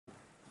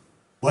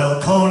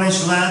Well,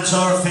 Cornish lads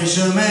are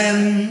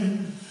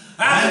fishermen,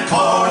 and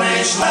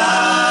Cornish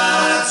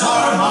lads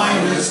are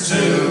miners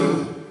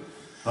too.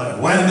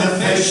 But when the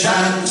fish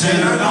and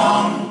tin are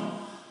gone,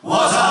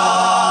 what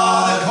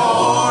are the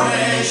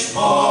Cornish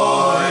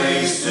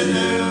boys to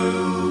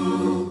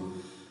do?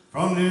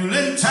 From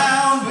Newland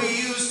town we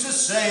used to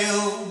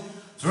sail,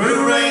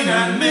 through rain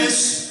and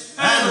mist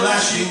and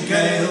lashing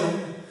gale.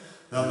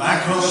 The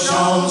mackerel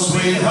shoals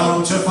we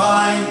hoped to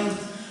find,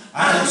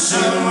 and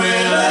soon we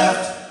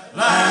left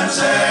land's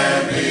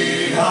end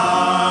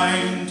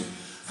behind.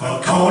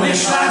 For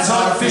Cornish lads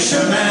are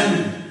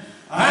fishermen,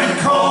 and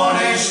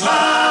Cornish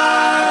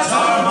lads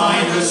are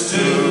miners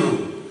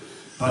too.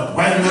 But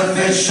when the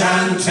fish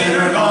and tin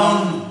are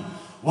gone,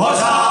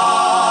 what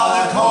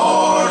are the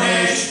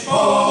Cornish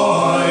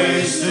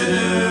boys to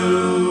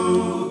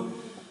do?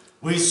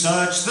 We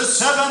searched the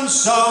 7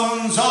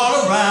 zones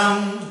all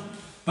around,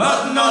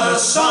 but not a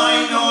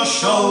sign or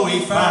shoal we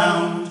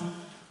found.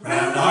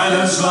 Round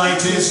Island's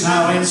light is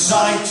now in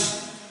sight,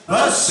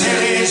 but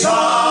cities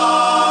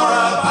are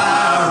a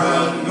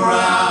barren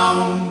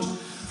ground.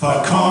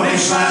 For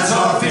Cornish lads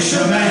are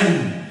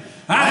fishermen,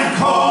 and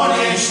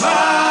Cornish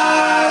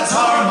lads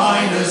are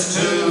miners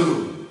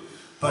too.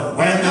 But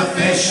when the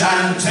fish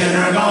and tin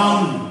are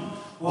gone,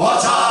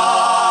 what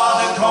are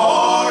the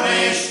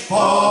Cornish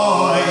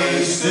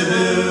boys to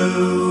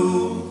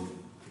do?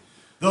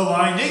 The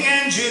winding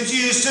engines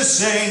used to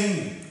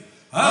sing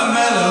a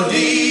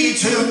melody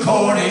to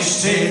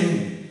Cornish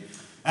tin,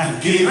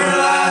 and Geever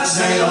lads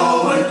they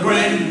all would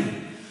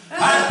grin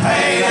at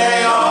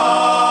payday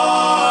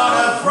on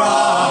a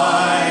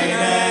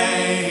Friday.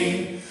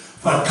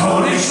 For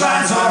Cornish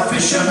lads are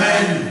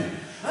fishermen,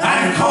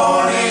 and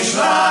Cornish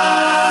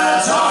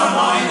lads are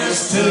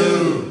miners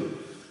too.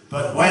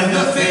 But when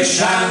the fish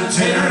and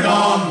tin are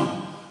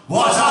gone,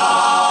 what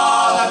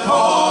are the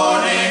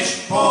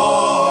Cornish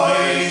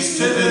boys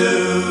to do?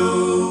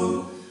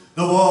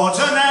 The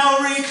water now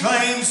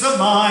reclaims the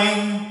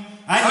mine,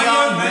 and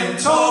young men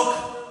talk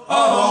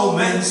of old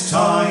men's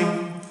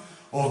time,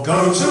 or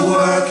go to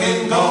work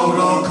in gold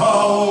or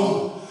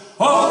coal,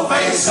 or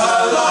face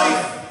a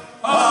life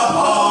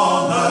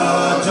upon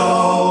the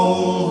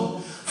dole.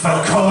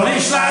 For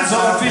Cornish lads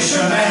are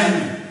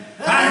fishermen,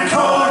 and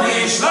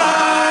Cornish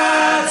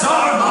lads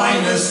are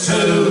miners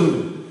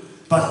too.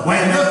 But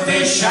when the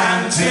fish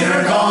and tin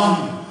are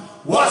gone,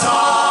 what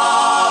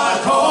are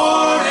the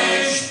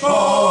Cornish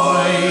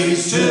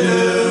boys to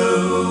do?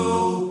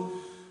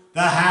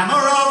 The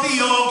hammer of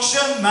the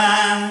auction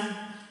man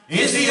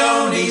is the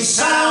only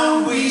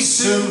sound we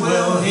soon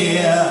will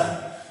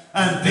hear,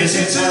 and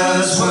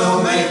visitors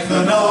will make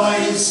the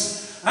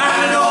noise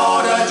and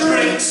order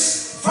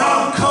drinks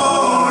from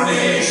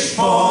Cornish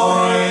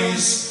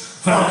boys.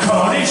 For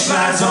Cornish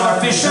lads are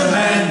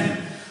fishermen,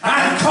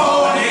 and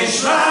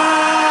Cornish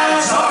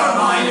lads are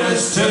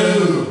miners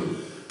too.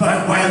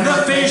 But when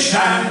the fish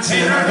and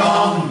tin are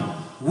gone,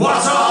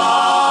 what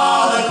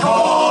are the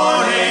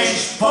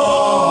Cornish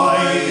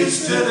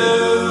boys to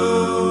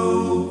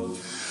do?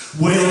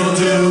 We'll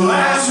do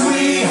as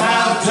we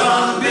have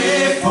done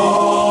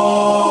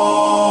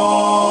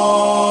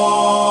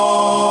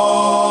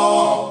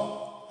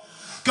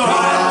before. Go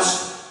out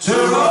to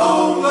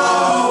roam the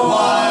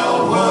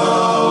wild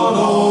world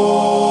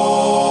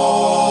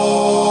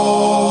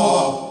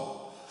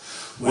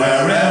o'er.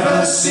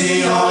 Wherever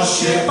sea or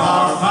ship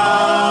are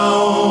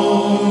found,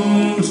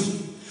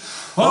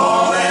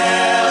 or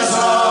there's a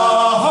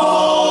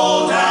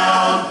hole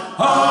down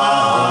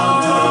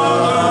underground.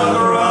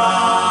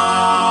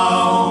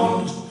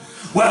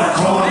 Well,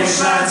 Cornish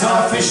lads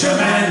are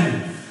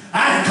fishermen,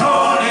 and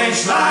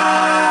Cornish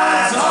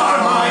lads are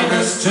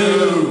miners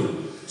too.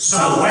 So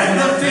when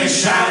the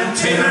fish and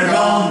tin are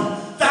gone,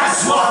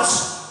 that's what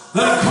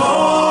the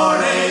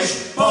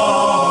Cornish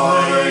boys